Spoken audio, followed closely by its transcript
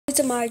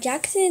Amara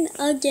Jackson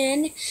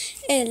again,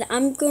 and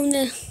I'm going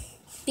to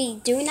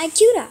be doing a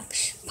Q-Doc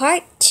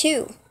part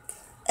 2.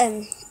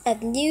 A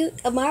new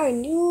Amara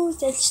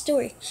news and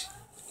story.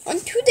 On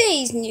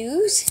today's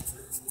news,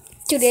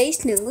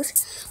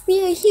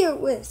 we are here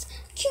with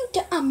cute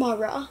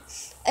Amara,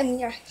 and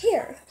we are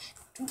here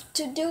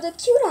to do the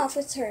Q-Doc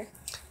with her.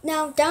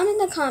 Now, down in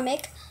the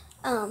comic,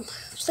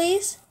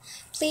 please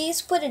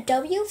put a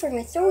W for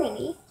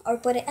Mathorini, or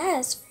put an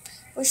S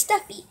for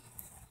Stuffy.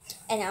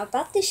 And I'm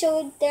about to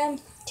show them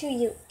to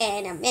you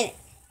in a minute.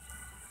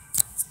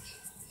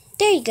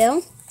 There you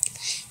go.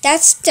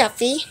 That's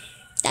Stuffy.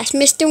 That's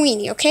Mr.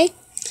 Weenie, okay?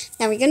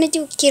 Now we're gonna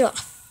do a Q-Doc.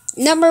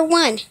 Number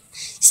 1,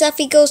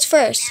 Stuffy goes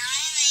first.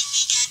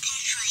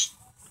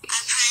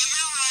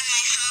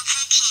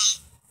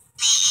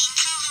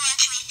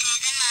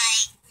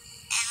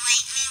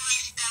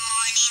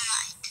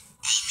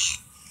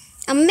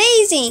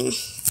 Amazing!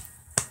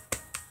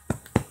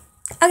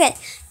 Okay,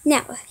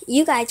 now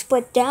you guys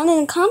put down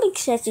in the comment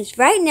sections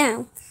right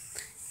now.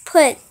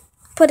 Put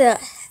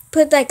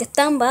like a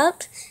thumb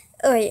up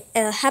or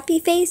a happy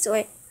face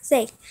or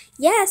say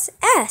yes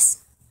S.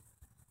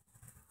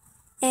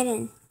 And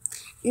then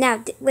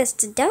now with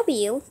the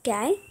W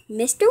guy,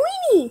 Mr.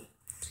 Weenie.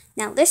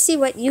 Now let's see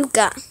what you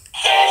got.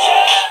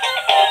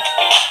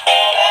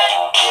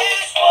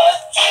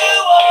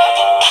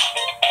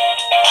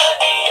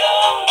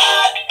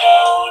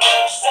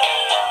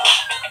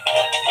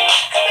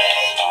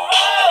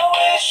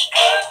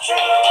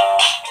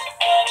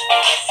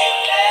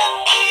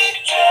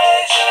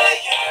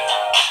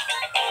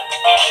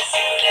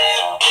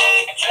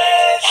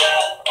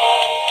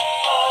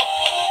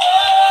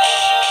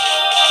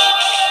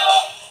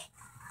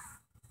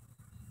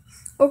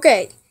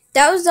 Okay,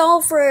 that was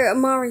all for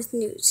Amara's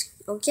news,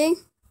 okay?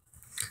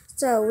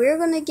 So we're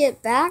gonna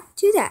get back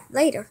to that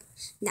later.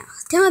 Now,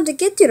 time to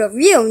get to the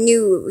real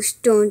news.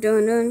 Dun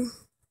dun dun.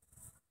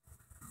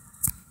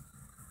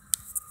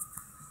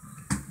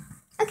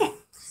 Okay,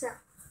 so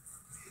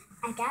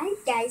I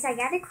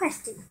got a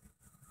question.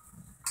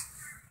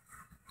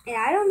 And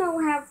I don't know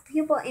how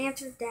people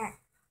answered that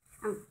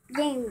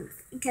game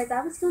because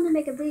I was gonna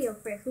make a video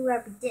for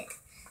whoever did.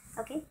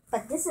 Okay?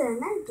 But this is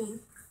another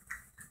game.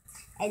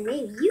 And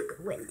maybe you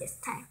could win this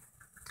time.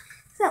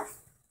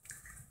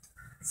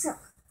 So,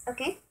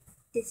 okay,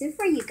 this is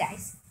for you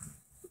guys.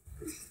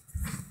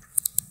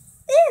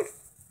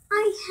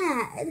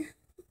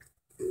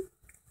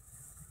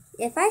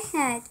 If I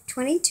had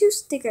 22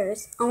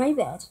 stickers on my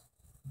bed,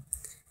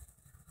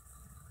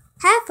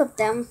 half of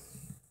them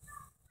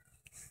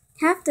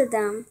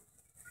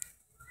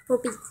will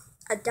be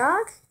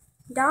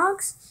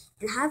dogs,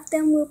 and half of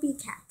them will be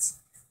cats.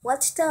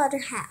 What's the other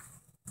half?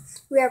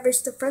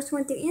 Whoever's the first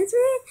one to answer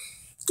it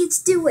gets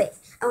to it.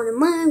 I want to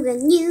mind the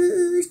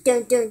news.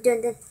 Dun dun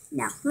dun dun.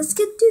 Now let's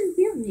get to the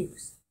real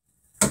news.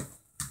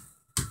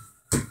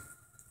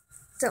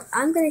 So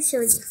I'm gonna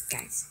show you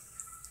guys.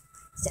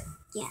 So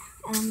yeah,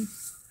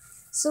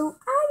 so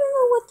I don't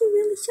know what to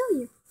really show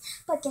you,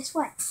 but guess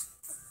what?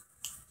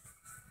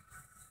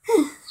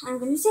 I'm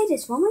gonna say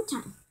this one more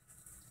time.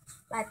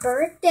 My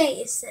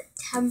birthday is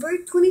September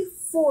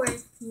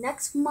 24th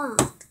next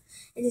month.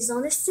 It is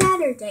on a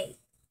Saturday.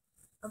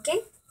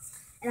 Okay,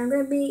 and I'm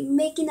gonna be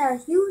making a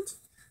huge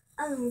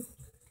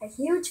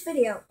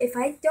video. If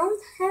I don't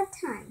have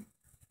time,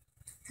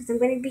 because I'm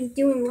gonna be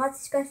doing lots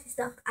of special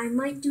stuff, I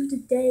might do the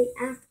day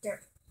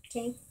after.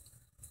 Okay,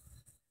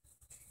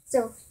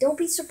 so don't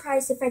be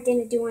surprised if I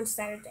didn't do on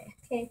Saturday.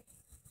 Okay,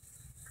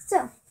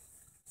 so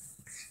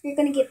we're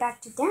gonna get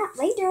back to that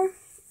later.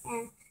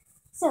 And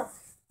so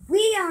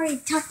we already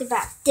talked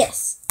about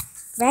this,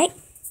 right?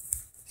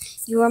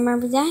 You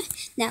remember that?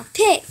 Now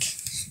pick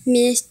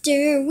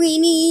Mr.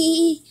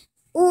 Weenie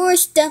or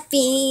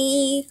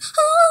Stuffy.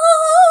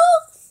 Oh!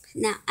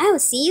 Now, I will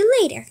see you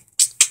later.